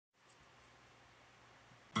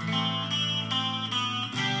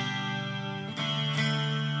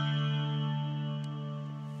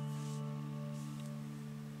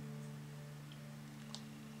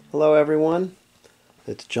Hello everyone,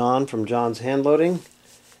 it's John from John's Hand Loading,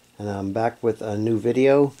 and I'm back with a new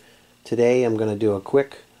video. Today I'm going to do a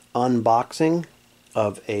quick unboxing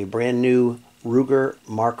of a brand new Ruger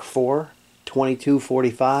Mark IV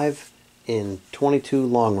 2245 in 22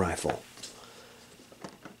 long rifle.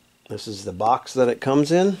 This is the box that it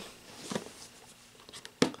comes in.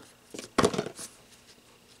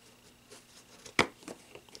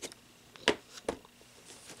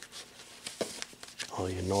 All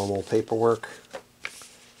your normal paperwork,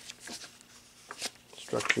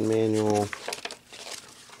 instruction manual,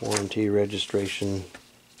 warranty, registration,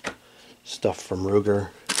 stuff from Ruger.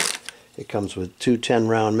 It comes with two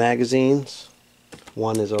 10-round magazines.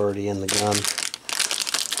 One is already in the gun.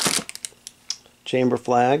 Chamber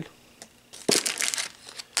flag,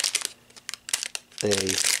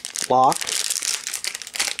 a lock,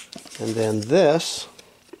 and then this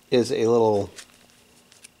is a little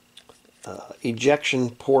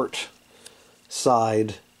ejection port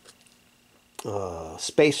side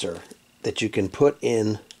spacer that you can put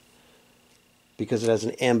in. Because it has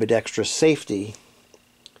an ambidextrous safety,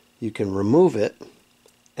 you can remove it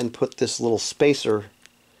and put this little spacer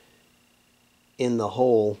in the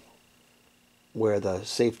hole where the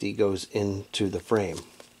safety goes into the frame.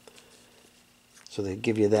 So they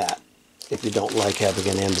give you that if you don't like having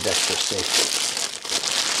an ambidextrous safety.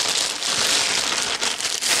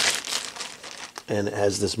 And it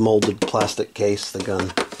has this molded plastic case. The gun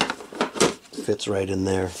fits right in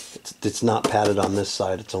there. It's not padded on this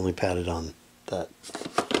side, it's only padded on that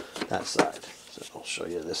side. So I'll show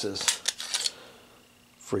you. This is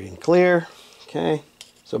free and clear. Okay,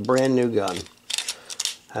 so brand new gun.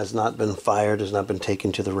 Has not been fired, has not been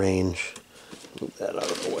taken to the range. Move that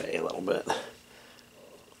out of the way a little bit.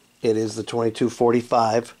 It is the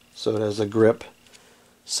 2245, so it has a grip,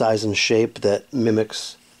 size and shape that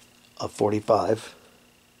mimics a 45.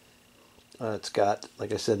 It's got,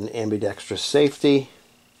 like I said, an ambidextrous safety,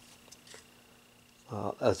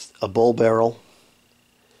 a bull barrel,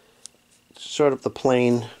 sort of the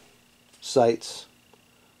plain sights.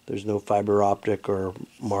 There's no fiber optic or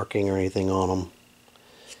marking or anything on them.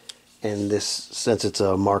 And this, since it's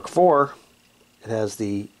a Mark IV, it has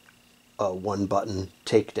the one button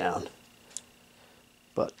takedown.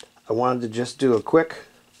 But I wanted to just do a quick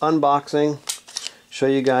unboxing, show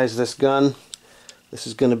you guys this gun. This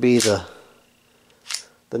is going to be the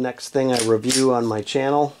next thing I review on my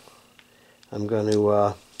channel. I'm going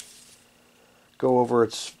to go over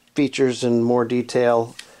its features in more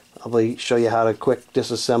detail. I'll show you how to quick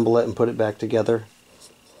disassemble it and put it back together.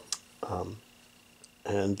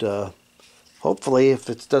 Hopefully, if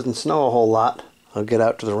it doesn't snow a whole lot, I'll get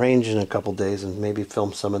out to the range in a couple days and maybe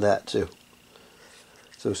film some of that too.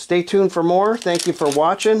 So stay tuned for more. Thank you for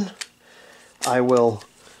watching. I will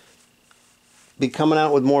be coming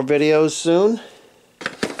out with more videos soon,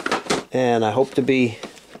 and I hope to be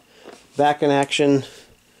back in action.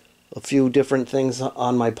 A few different things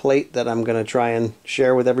on my plate that I'm going to try and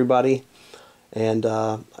share with everybody, and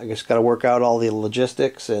I just got to work out all the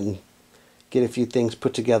logistics and get a few things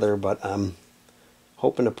put together, but I'm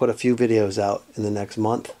hoping to put a few videos out in the next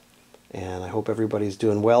month, and I hope everybody's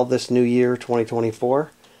doing well this new year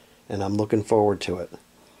 2024, and I'm looking forward to it.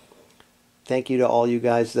 Thank you to all you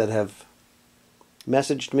guys that have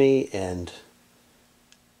messaged me and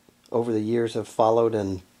over the years have followed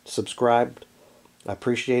and subscribed. I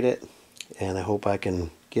appreciate it, and I hope I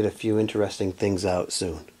can get a few interesting things out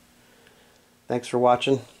soon. Thanks for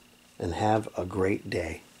watching, and have a great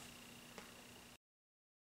day.